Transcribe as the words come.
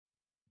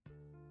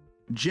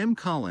Jim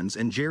Collins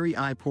and Jerry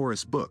I.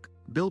 Porras' book,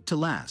 Built to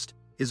Last,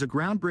 is a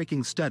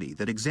groundbreaking study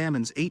that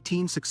examines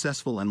 18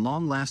 successful and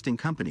long-lasting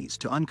companies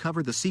to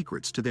uncover the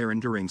secrets to their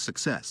enduring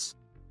success.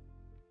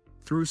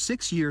 Through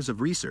 6 years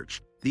of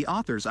research, the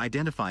authors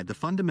identified the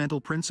fundamental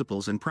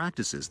principles and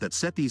practices that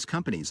set these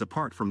companies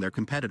apart from their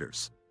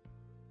competitors.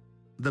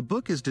 The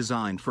book is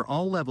designed for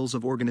all levels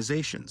of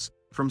organizations,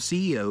 from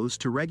CEOs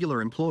to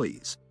regular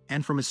employees,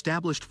 and from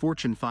established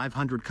Fortune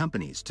 500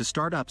 companies to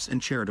startups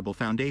and charitable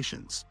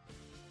foundations.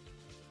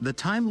 The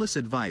timeless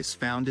advice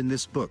found in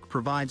this book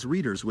provides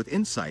readers with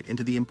insight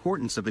into the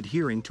importance of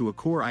adhering to a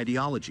core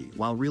ideology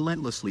while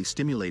relentlessly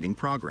stimulating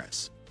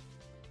progress.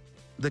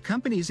 The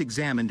companies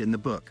examined in the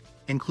book,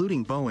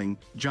 including Boeing,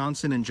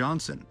 Johnson &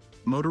 Johnson,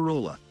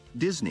 Motorola,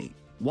 Disney,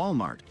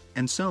 Walmart,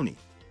 and Sony,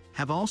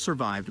 have all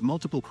survived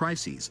multiple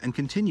crises and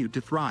continued to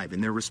thrive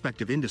in their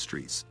respective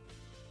industries.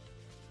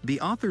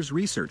 The author's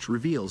research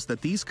reveals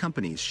that these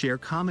companies share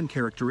common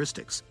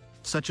characteristics,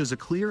 such as a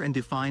clear and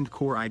defined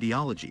core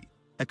ideology,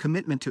 a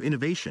commitment to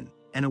innovation,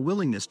 and a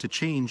willingness to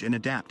change and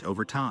adapt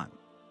over time.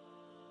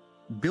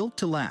 Built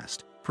to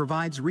Last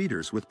provides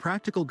readers with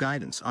practical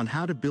guidance on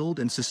how to build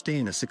and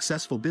sustain a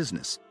successful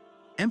business,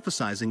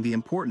 emphasizing the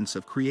importance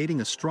of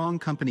creating a strong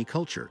company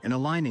culture and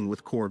aligning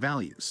with core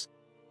values.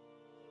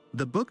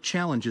 The book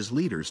challenges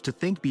leaders to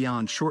think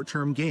beyond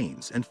short-term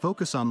gains and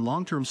focus on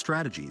long-term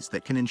strategies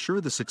that can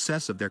ensure the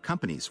success of their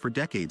companies for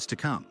decades to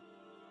come.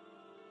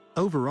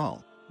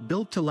 Overall,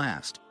 Built to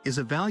Last is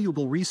a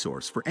valuable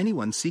resource for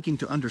anyone seeking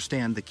to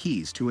understand the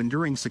keys to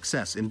enduring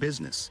success in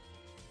business.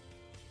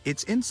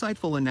 Its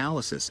insightful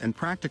analysis and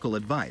practical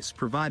advice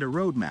provide a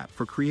roadmap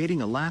for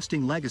creating a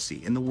lasting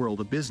legacy in the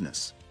world of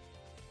business.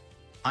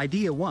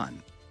 Idea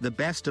 1: the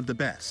best of the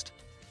best.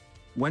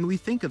 When we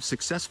think of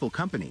successful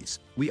companies,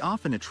 we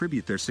often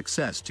attribute their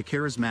success to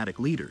charismatic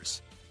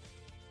leaders.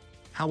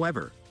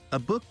 However, a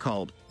book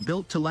called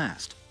Built to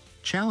Last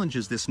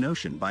challenges this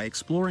notion by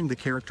exploring the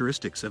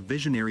characteristics of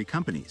visionary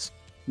companies,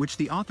 which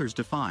the authors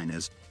define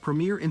as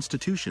premier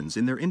institutions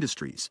in their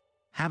industries,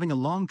 having a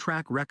long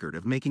track record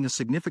of making a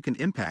significant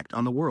impact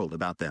on the world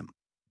about them.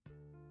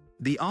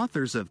 The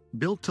authors of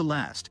Built to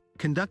Last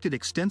conducted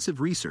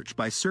extensive research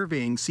by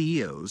surveying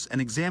CEOs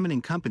and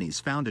examining companies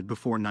founded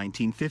before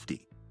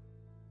 1950.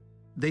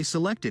 They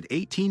selected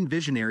 18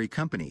 visionary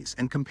companies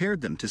and compared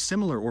them to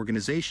similar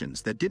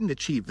organizations that didn't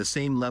achieve the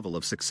same level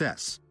of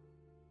success.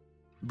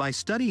 By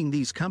studying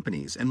these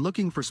companies and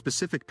looking for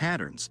specific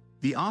patterns,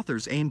 the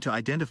authors aimed to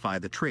identify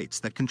the traits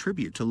that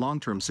contribute to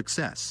long-term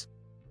success.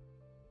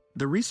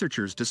 The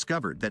researchers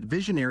discovered that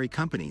visionary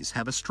companies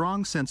have a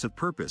strong sense of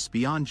purpose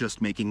beyond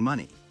just making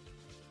money.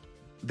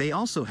 They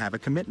also have a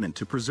commitment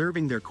to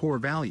preserving their core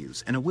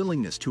values and a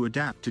willingness to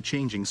adapt to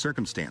changing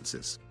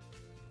circumstances.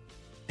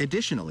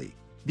 Additionally,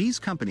 these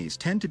companies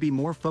tend to be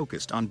more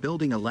focused on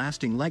building a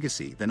lasting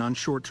legacy than on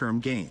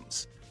short-term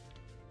gains.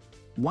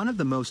 One of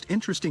the most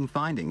interesting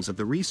findings of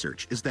the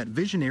research is that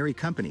visionary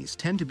companies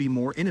tend to be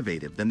more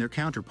innovative than their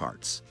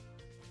counterparts.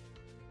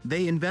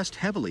 They invest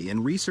heavily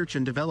in research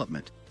and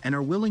development and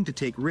are willing to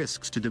take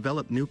risks to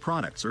develop new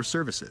products or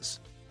services.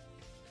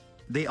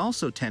 They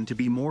also tend to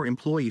be more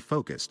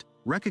employee-focused,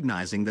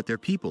 recognizing that their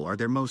people are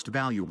their most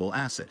valuable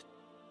asset.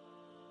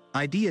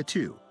 Idea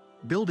 2: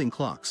 building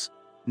clocks,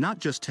 not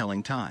just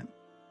telling time.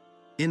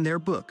 In their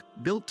book,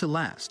 Built to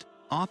Last,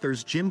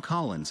 authors Jim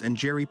Collins and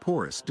Jerry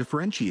Porras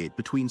differentiate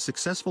between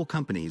successful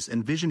companies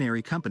and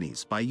visionary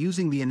companies by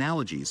using the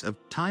analogies of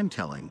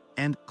time-telling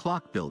and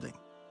clock building.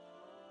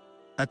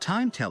 A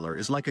time-teller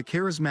is like a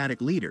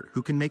charismatic leader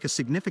who can make a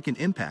significant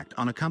impact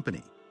on a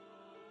company.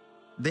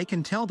 They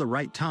can tell the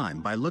right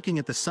time by looking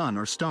at the sun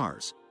or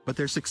stars, but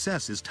their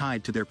success is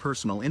tied to their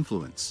personal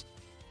influence.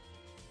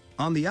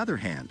 On the other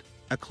hand,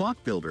 a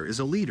clock builder is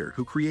a leader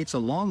who creates a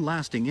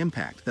long-lasting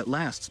impact that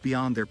lasts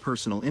beyond their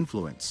personal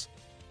influence.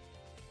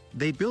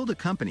 They build a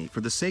company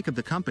for the sake of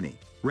the company,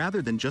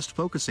 rather than just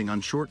focusing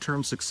on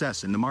short-term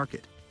success in the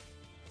market.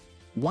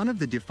 One of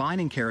the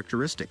defining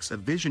characteristics of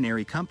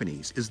visionary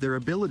companies is their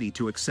ability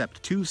to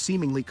accept two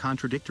seemingly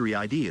contradictory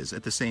ideas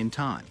at the same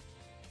time.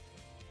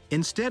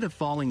 Instead of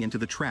falling into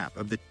the trap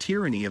of the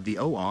tyranny of the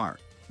OR,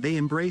 they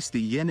embrace the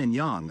yin and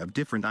yang of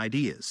different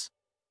ideas.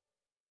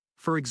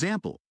 For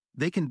example,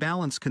 they can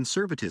balance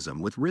conservatism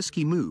with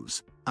risky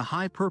moves, a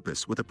high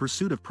purpose with a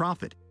pursuit of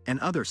profit, and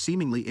other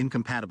seemingly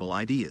incompatible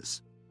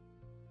ideas.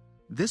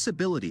 This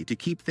ability to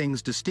keep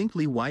things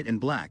distinctly white and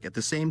black at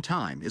the same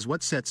time is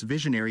what sets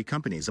visionary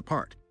companies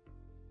apart.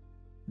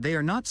 They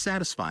are not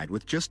satisfied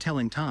with just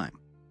telling time.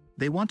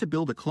 They want to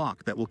build a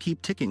clock that will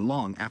keep ticking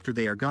long after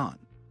they are gone.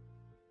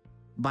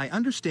 By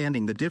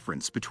understanding the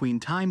difference between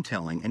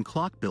time-telling and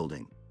clock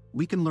building,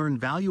 we can learn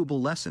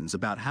valuable lessons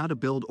about how to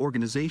build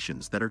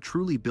organizations that are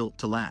truly built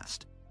to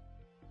last.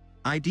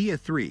 Idea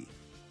 3: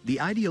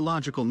 the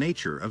ideological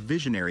nature of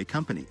visionary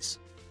companies.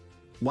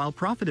 While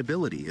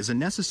profitability is a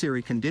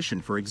necessary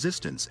condition for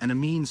existence and a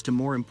means to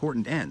more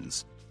important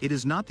ends, it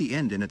is not the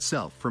end in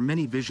itself for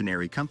many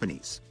visionary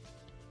companies.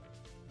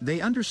 They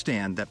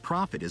understand that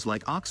profit is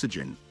like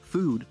oxygen,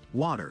 food,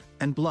 water,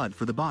 and blood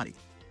for the body.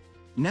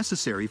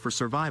 necessary for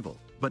survival,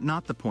 but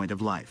not the point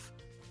of life.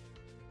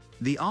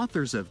 The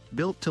authors of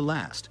Built to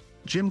Last,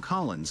 Jim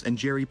Collins and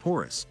Jerry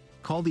Porras,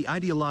 call the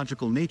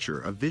ideological nature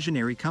of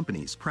visionary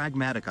companies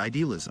pragmatic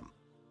idealism.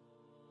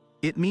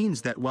 It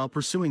means that while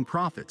pursuing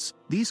profits,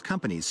 these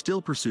companies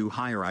still pursue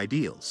higher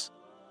ideals.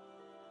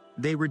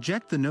 They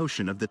reject the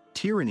notion of the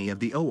tyranny of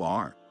the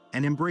OR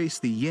and embrace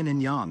the yin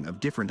and yang of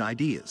different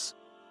ideas.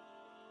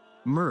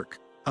 Merck,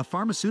 a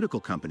pharmaceutical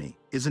company,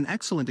 is an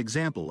excellent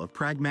example of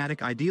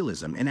pragmatic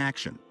idealism in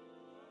action.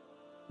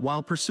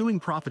 While pursuing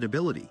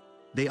profitability,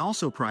 they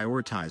also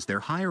prioritize their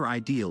higher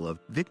ideal of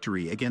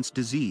victory against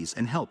disease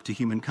and help to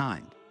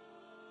humankind.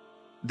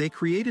 They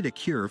created a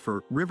cure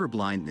for river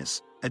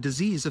blindness, a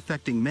disease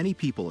affecting many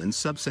people in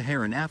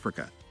sub-Saharan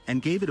Africa,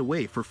 and gave it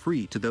away for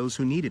free to those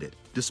who needed it,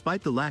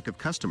 despite the lack of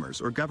customers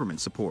or government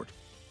support.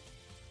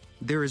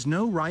 There is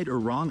no right or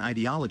wrong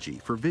ideology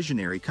for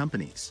visionary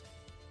companies.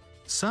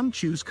 Some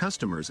choose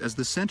customers as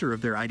the center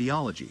of their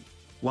ideology,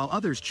 while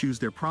others choose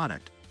their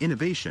product,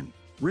 innovation,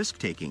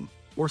 risk-taking,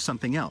 or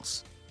something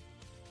else.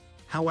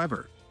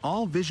 However,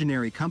 all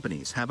visionary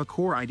companies have a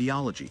core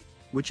ideology,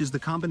 which is the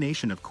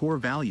combination of core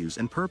values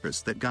and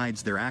purpose that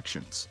guides their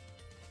actions.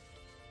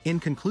 In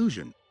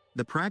conclusion,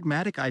 the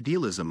pragmatic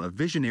idealism of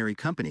visionary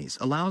companies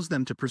allows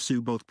them to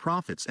pursue both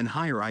profits and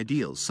higher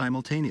ideals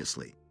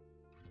simultaneously.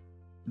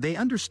 They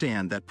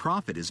understand that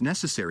profit is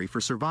necessary for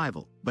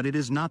survival, but it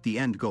is not the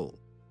end goal.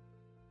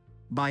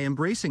 By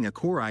embracing a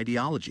core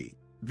ideology,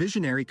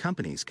 visionary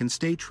companies can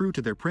stay true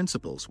to their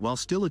principles while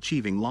still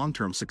achieving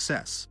long-term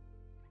success.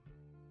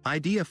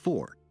 Idea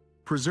 4.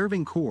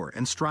 Preserving core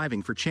and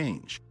striving for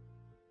change.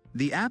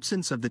 The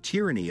absence of the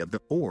tyranny of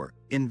the or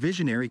in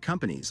visionary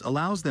companies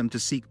allows them to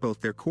seek both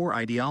their core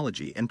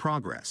ideology and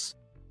progress.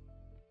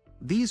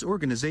 These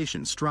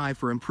organizations strive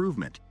for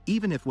improvement,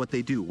 even if what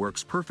they do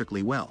works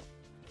perfectly well.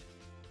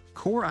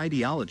 Core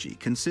ideology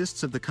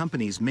consists of the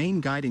company's main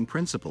guiding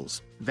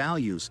principles,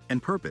 values,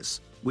 and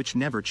purpose, which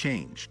never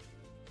change.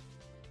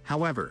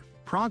 However,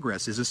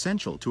 progress is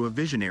essential to a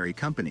visionary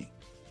company.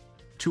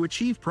 To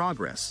achieve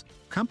progress,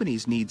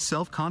 companies need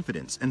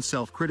self-confidence and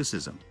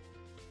self-criticism.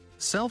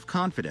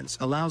 Self-confidence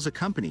allows a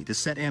company to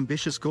set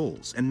ambitious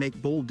goals and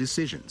make bold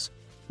decisions,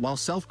 while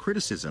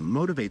self-criticism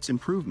motivates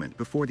improvement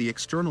before the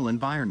external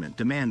environment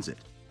demands it.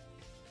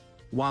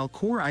 While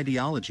core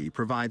ideology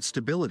provides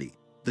stability,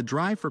 the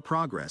drive for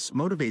progress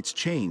motivates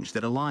change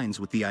that aligns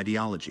with the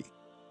ideology.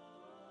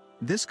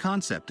 This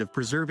concept of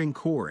preserving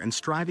core and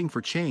striving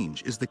for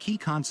change is the key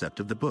concept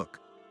of the book.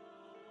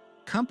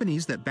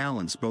 Companies that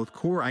balance both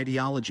core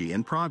ideology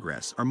and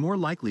progress are more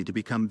likely to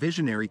become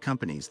visionary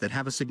companies that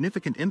have a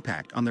significant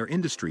impact on their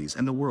industries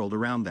and the world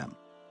around them.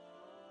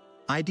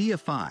 Idea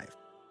 5.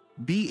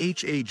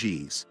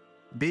 BHAGs.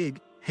 Big,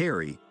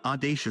 hairy,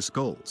 audacious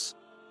goals.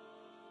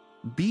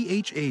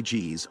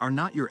 BHAGs are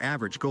not your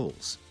average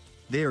goals.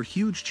 They are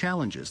huge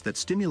challenges that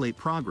stimulate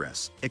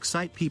progress,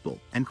 excite people,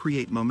 and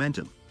create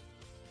momentum.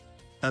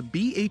 A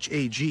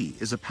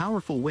BHAG is a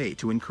powerful way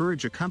to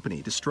encourage a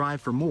company to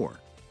strive for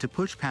more, to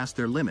push past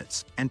their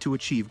limits, and to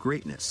achieve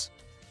greatness.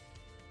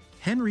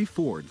 Henry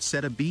Ford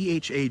set a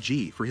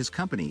BHAG for his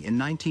company in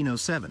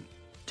 1907,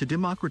 to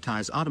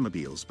democratize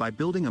automobiles by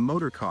building a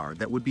motor car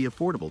that would be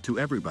affordable to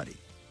everybody.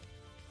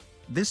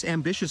 This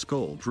ambitious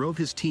goal drove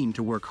his team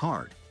to work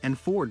hard, and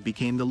Ford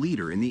became the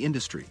leader in the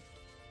industry.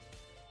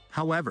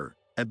 However,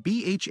 a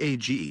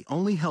BHAG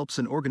only helps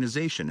an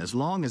organization as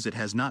long as it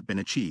has not been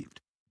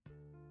achieved.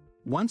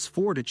 Once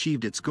Ford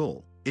achieved its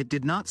goal, it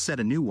did not set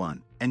a new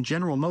one, and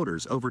General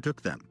Motors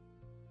overtook them.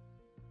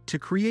 To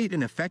create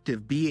an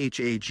effective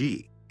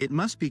BHAG, it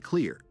must be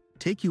clear,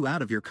 take you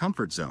out of your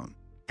comfort zone,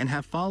 and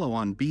have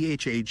follow-on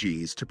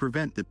BHAGs to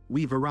prevent the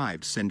 "we've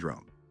arrived"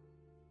 syndrome.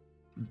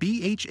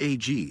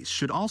 BHAGs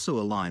should also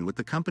align with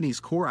the company's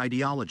core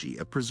ideology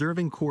of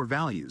preserving core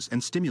values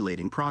and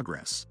stimulating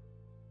progress.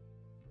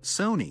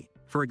 Sony,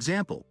 for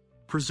example,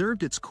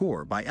 preserved its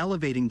core by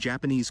elevating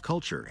Japanese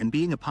culture and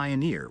being a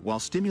pioneer while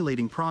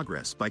stimulating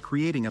progress by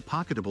creating a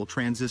pocketable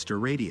transistor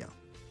radio.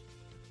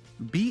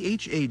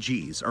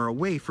 BHAGs are a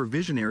way for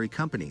visionary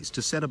companies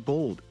to set a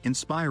bold,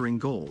 inspiring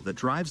goal that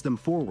drives them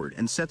forward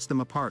and sets them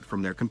apart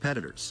from their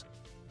competitors.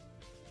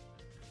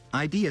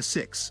 Idea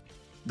 6.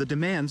 The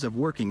demands of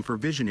working for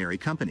visionary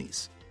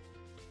companies.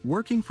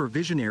 Working for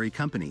visionary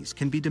companies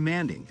can be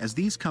demanding as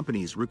these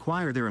companies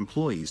require their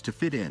employees to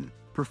fit in,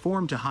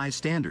 perform to high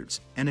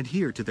standards, and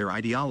adhere to their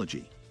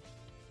ideology.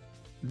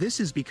 This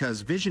is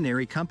because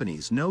visionary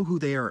companies know who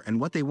they are and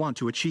what they want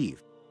to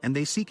achieve, and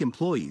they seek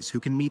employees who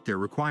can meet their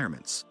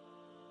requirements.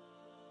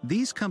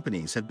 These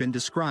companies have been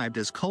described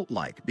as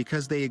cult-like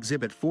because they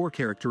exhibit 4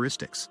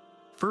 characteristics: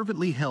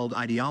 fervently held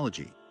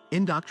ideology,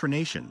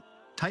 indoctrination,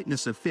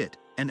 tightness of fit,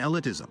 and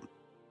elitism.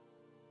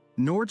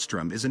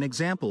 Nordstrom is an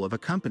example of a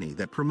company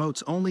that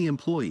promotes only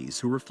employees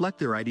who reflect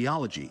their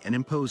ideology and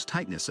impose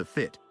tightness of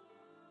fit.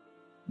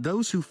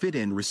 Those who fit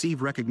in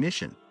receive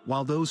recognition,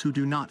 while those who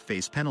do not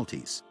face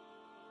penalties.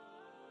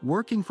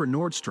 Working for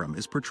Nordstrom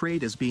is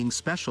portrayed as being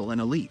special and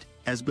elite,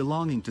 as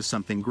belonging to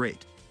something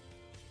great.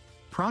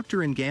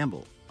 Procter &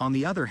 Gamble, on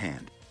the other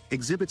hand,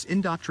 exhibits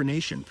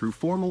indoctrination through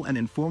formal and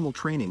informal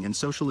training and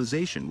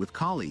socialization with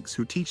colleagues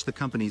who teach the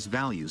company's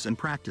values and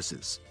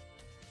practices.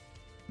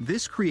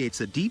 This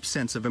creates a deep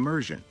sense of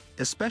immersion,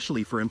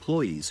 especially for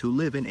employees who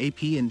live in a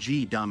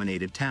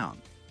P&G-dominated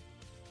town.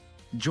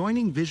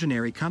 Joining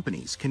visionary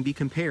companies can be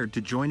compared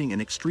to joining an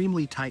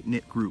extremely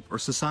tight-knit group or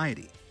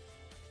society.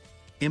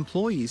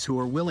 Employees who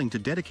are willing to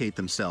dedicate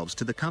themselves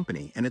to the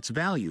company and its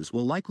values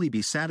will likely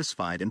be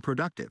satisfied and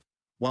productive,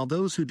 while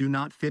those who do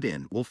not fit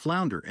in will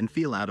flounder and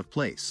feel out of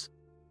place.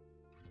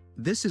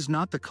 This is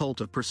not the cult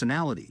of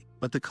personality,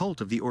 but the cult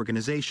of the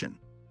organization.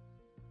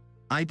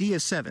 Idea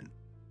 7.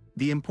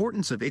 The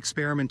importance of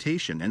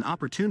experimentation and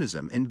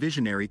opportunism in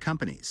visionary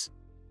companies.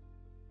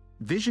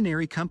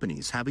 Visionary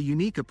companies have a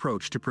unique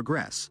approach to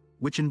progress,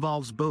 which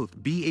involves both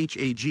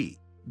BHAG,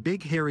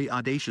 big hairy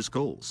audacious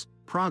goals,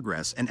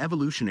 progress and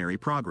evolutionary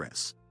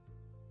progress.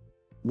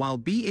 While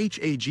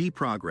BHAG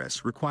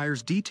progress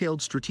requires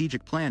detailed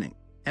strategic planning,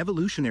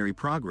 evolutionary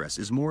progress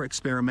is more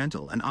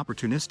experimental and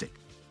opportunistic.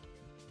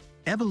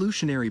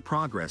 Evolutionary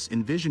progress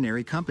in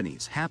visionary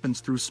companies happens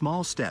through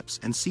small steps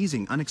and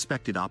seizing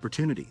unexpected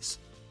opportunities.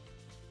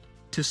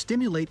 To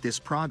stimulate this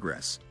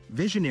progress,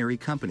 visionary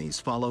companies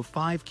follow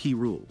 5 key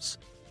rules.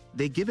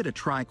 They give it a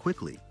try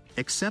quickly,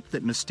 accept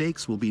that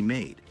mistakes will be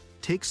made,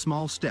 take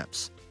small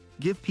steps,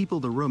 give people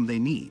the room they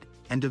need,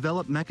 and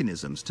develop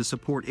mechanisms to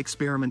support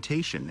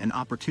experimentation and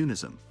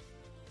opportunism.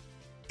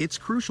 It's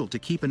crucial to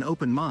keep an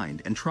open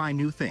mind and try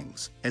new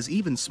things, as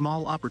even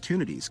small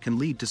opportunities can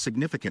lead to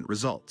significant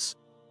results.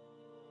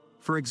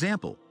 For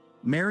example,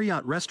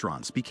 Marriott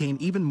restaurants became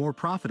even more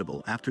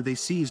profitable after they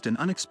seized an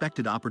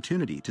unexpected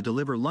opportunity to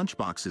deliver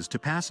lunchboxes to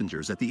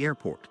passengers at the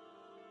airport.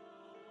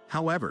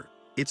 However,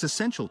 it's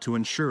essential to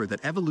ensure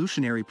that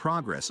evolutionary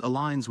progress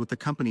aligns with the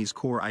company's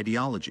core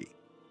ideology.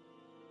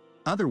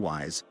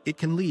 Otherwise, it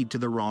can lead to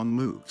the wrong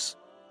moves.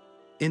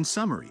 In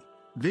summary,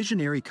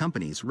 visionary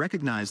companies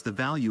recognize the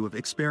value of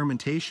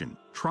experimentation,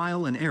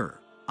 trial and error,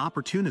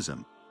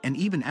 opportunism, and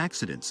even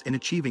accidents in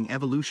achieving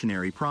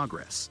evolutionary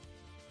progress.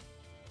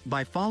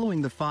 By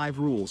following the 5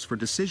 rules for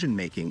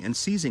decision-making and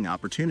seizing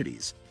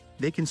opportunities,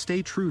 they can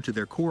stay true to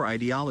their core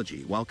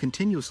ideology while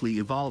continuously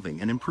evolving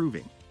and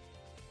improving.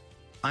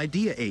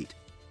 Idea 8.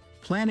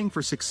 Planning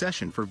for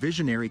succession for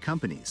visionary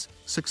companies.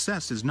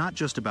 Success is not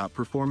just about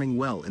performing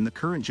well in the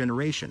current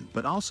generation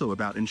but also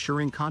about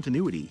ensuring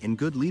continuity in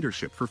good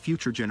leadership for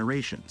future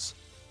generations.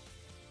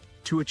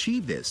 To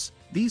achieve this,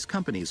 these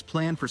companies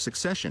plan for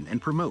succession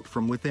and promote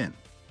from within.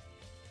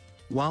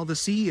 While the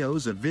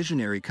CEOs of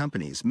visionary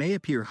companies may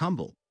appear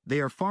humble, they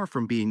are far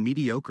from being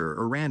mediocre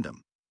or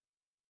random.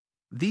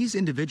 These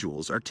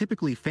individuals are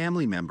typically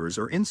family members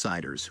or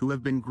insiders who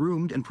have been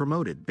groomed and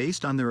promoted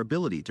based on their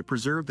ability to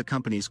preserve the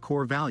company's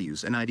core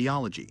values and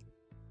ideology.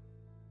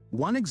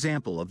 One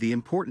example of the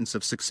importance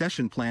of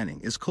succession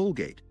planning is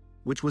Colgate,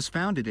 which was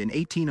founded in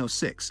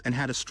 1806 and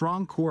had a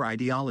strong core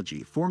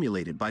ideology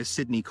formulated by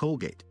Sidney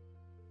Colgate.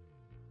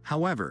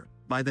 However,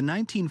 by the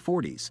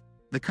 1940s,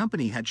 the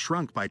company had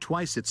shrunk by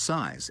twice its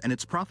size and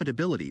its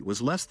profitability was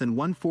less than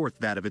 1/4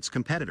 that of its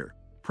competitor,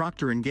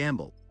 Procter &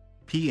 Gamble,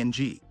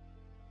 P&G.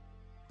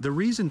 The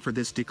reason for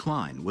this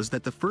decline was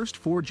that the first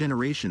 4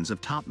 generations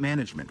of top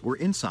management were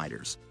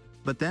insiders,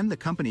 but then the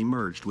company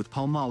merged with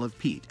Palmolive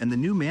Peet and the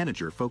new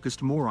manager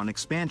focused more on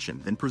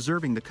expansion than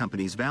preserving the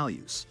company's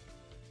values.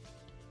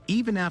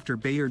 Even after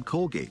Bayard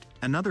Colgate,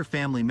 another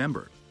family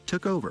member,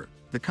 took over,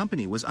 the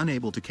company was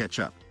unable to catch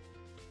up.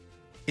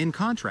 In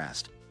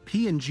contrast,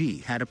 P&G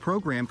had a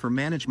program for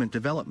management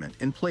development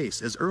in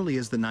place as early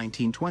as the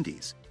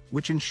 1920s,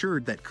 which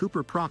ensured that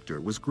Cooper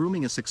Proctor was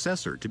grooming a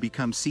successor to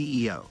become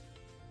CEO.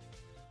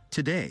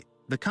 Today,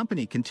 the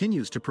company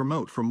continues to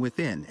promote from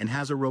within and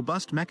has a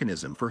robust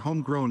mechanism for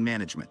homegrown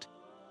management.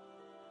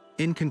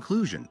 In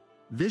conclusion,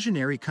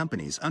 visionary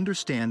companies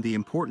understand the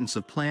importance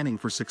of planning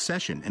for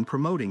succession and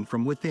promoting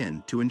from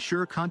within to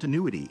ensure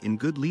continuity in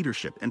good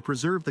leadership and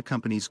preserve the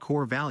company's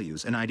core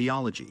values and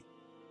ideology.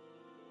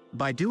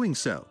 By doing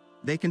so,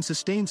 they can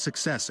sustain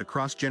success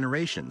across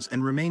generations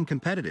and remain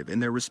competitive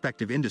in their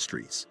respective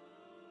industries.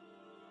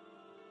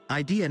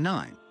 Idea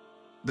 9.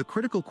 The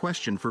critical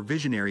question for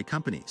visionary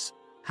companies: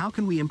 how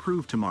can we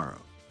improve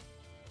tomorrow?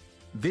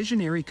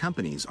 Visionary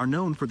companies are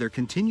known for their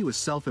continuous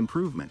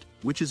self-improvement,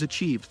 which is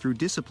achieved through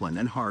discipline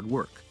and hard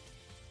work.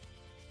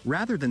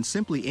 Rather than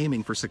simply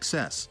aiming for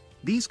success,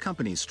 these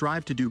companies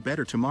strive to do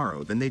better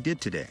tomorrow than they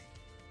did today.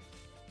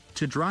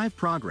 To drive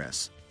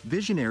progress,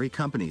 visionary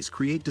companies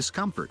create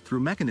discomfort through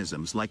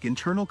mechanisms like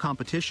internal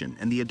competition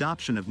and the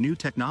adoption of new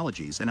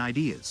technologies and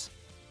ideas.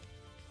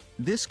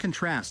 This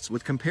contrasts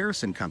with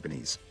comparison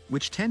companies,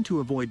 which tend to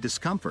avoid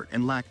discomfort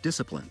and lack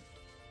discipline.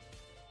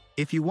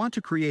 If you want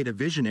to create a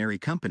visionary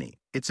company,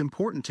 it's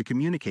important to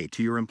communicate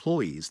to your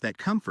employees that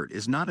comfort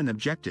is not an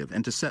objective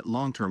and to set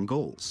long-term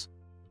goals.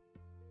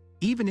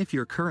 Even if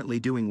you're currently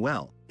doing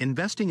well,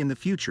 investing in the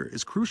future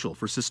is crucial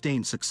for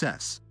sustained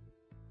success.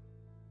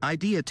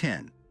 Idea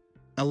 10.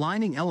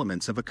 Aligning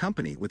elements of a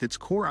company with its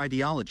core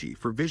ideology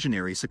for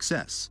visionary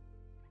success.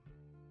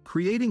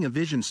 Creating a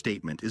vision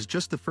statement is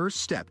just the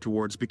first step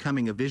towards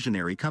becoming a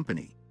visionary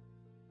company.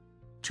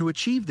 To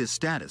achieve this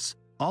status,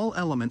 all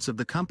elements of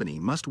the company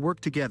must work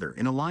together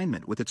in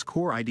alignment with its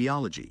core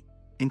ideology,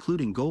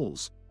 including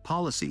goals,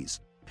 policies,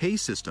 pay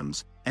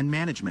systems, and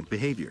management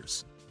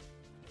behaviors.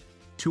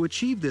 To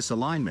achieve this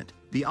alignment,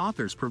 the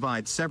authors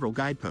provide several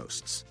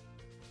guideposts.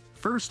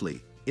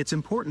 Firstly, it's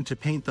important to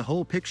paint the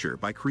whole picture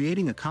by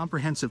creating a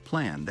comprehensive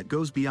plan that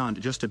goes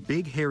beyond just a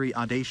big, hairy,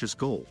 audacious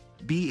goal,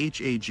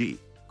 BHAG,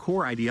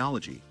 core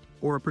ideology,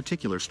 or a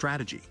particular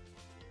strategy.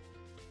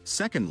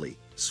 Secondly,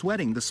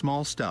 sweating the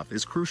small stuff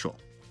is crucial.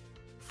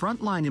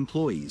 Frontline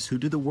employees who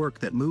do the work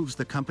that moves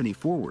the company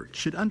forward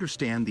should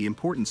understand the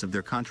importance of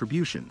their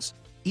contributions,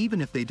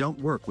 even if they don't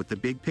work with the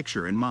big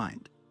picture in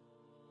mind.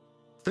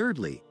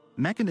 Thirdly,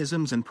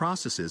 mechanisms and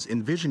processes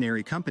in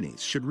visionary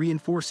companies should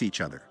reinforce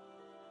each other.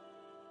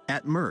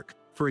 At Merck,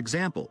 for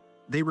example,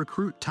 they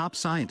recruit top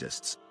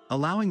scientists,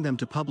 allowing them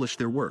to publish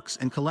their works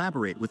and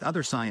collaborate with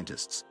other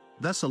scientists,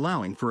 thus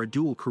allowing for a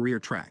dual career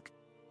track.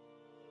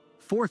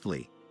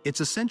 Fourthly,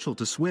 it's essential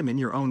to swim in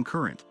your own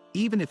current,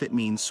 even if it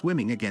means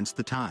swimming against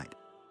the tide.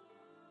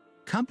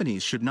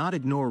 Companies should not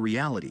ignore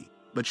reality,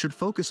 but should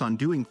focus on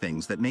doing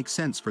things that make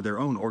sense for their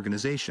own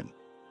organization.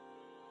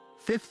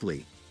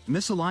 Fifthly,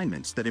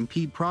 misalignments that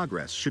impede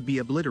progress should be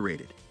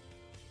obliterated.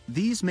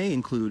 These may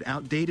include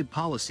outdated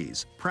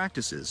policies,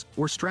 practices,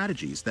 or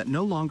strategies that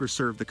no longer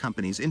serve the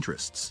company's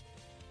interests.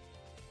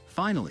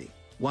 Finally,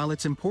 while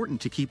it's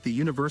important to keep the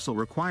universal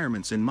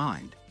requirements in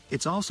mind,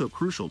 it's also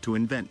crucial to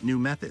invent new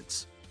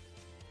methods.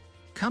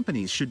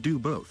 Companies should do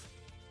both.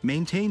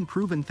 Maintain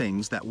proven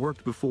things that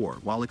worked before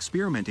while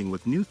experimenting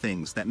with new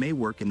things that may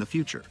work in the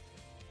future.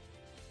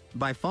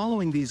 By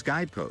following these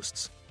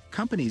guideposts,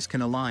 companies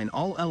can align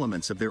all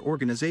elements of their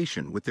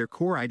organization with their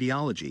core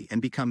ideology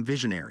and become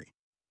visionary.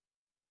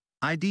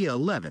 Idea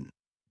 11.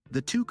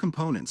 The two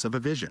components of a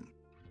vision.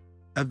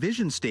 A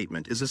vision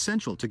statement is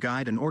essential to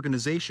guide an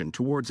organization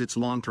towards its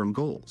long-term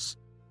goals.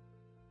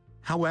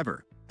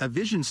 However, a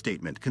vision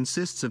statement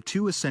consists of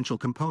two essential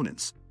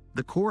components: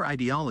 the core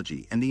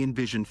ideology and the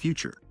envisioned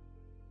future.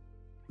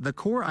 The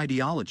core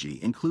ideology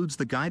includes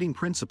the guiding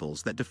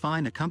principles that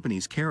define a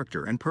company's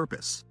character and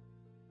purpose.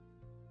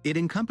 It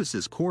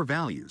encompasses core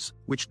values,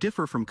 which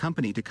differ from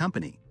company to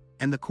company,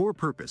 and the core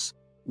purpose,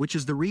 which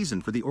is the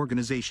reason for the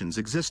organization's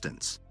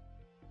existence.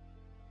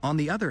 On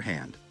the other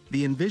hand,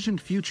 the envisioned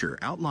future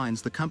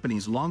outlines the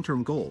company's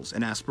long-term goals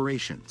and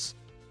aspirations.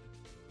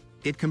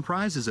 It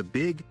comprises a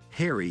big,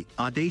 hairy,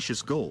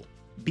 audacious goal,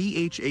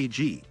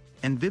 BHAG,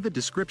 and vivid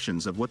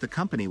descriptions of what the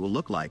company will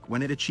look like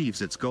when it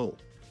achieves its goal.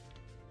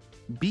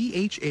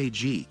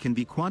 BHAG can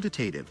be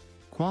quantitative,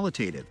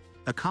 qualitative,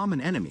 a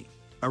common enemy,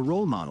 a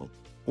role model,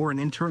 or an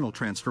internal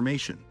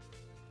transformation.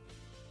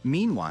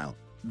 Meanwhile,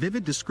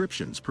 vivid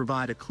descriptions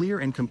provide a clear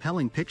and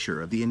compelling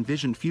picture of the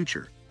envisioned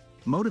future,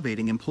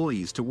 motivating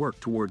employees to work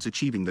towards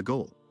achieving the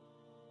goal.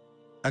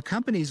 A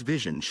company's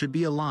vision should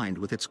be aligned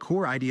with its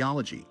core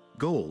ideology,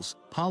 goals,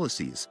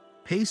 policies,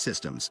 pay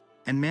systems,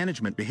 and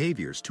management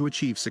behaviors to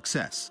achieve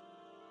success.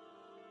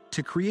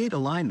 To create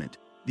alignment,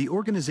 the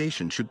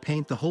organization should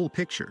paint the whole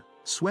picture,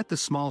 sweat the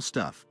small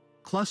stuff,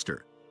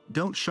 cluster,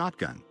 don't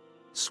shotgun,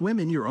 swim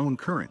in your own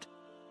current,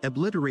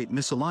 obliterate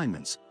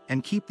misalignments,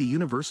 and keep the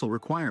universal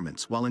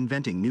requirements while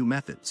inventing new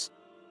methods.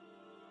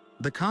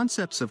 The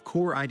concepts of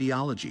core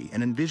ideology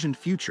and envisioned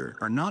future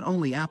are not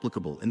only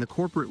applicable in the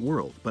corporate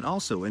world but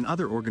also in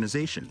other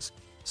organizations,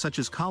 such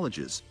as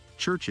colleges,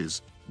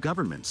 churches,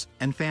 governments,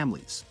 and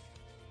families.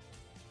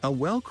 A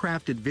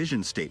well-crafted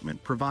vision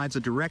statement provides a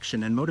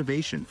direction and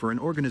motivation for an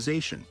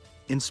organization,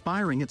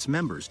 inspiring its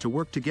members to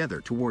work together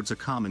towards a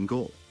common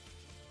goal.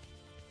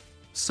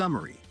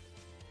 Summary.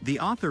 The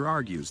author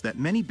argues that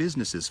many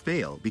businesses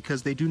fail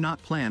because they do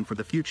not plan for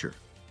the future.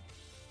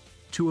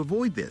 To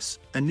avoid this,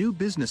 a new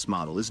business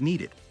model is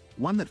needed,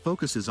 one that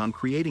focuses on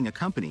creating a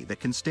company that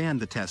can stand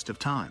the test of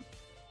time.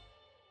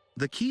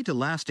 The key to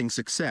lasting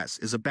success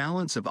is a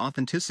balance of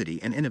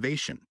authenticity and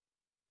innovation.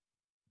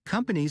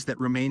 Companies that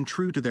remain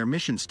true to their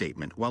mission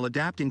statement while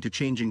adapting to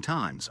changing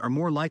times are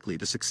more likely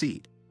to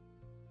succeed.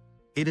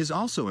 It is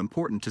also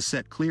important to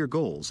set clear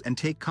goals and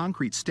take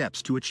concrete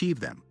steps to achieve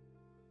them.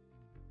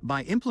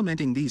 By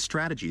implementing these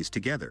strategies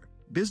together,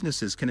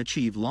 businesses can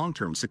achieve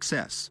long-term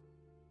success.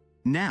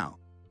 Now,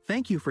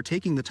 thank you for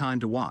taking the time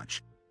to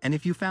watch, and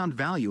if you found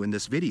value in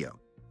this video,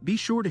 be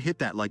sure to hit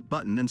that like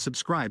button and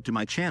subscribe to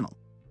my channel.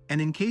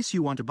 And in case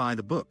you want to buy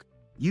the book,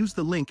 use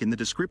the link in the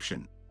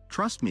description.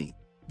 Trust me,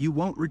 you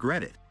won't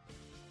regret it.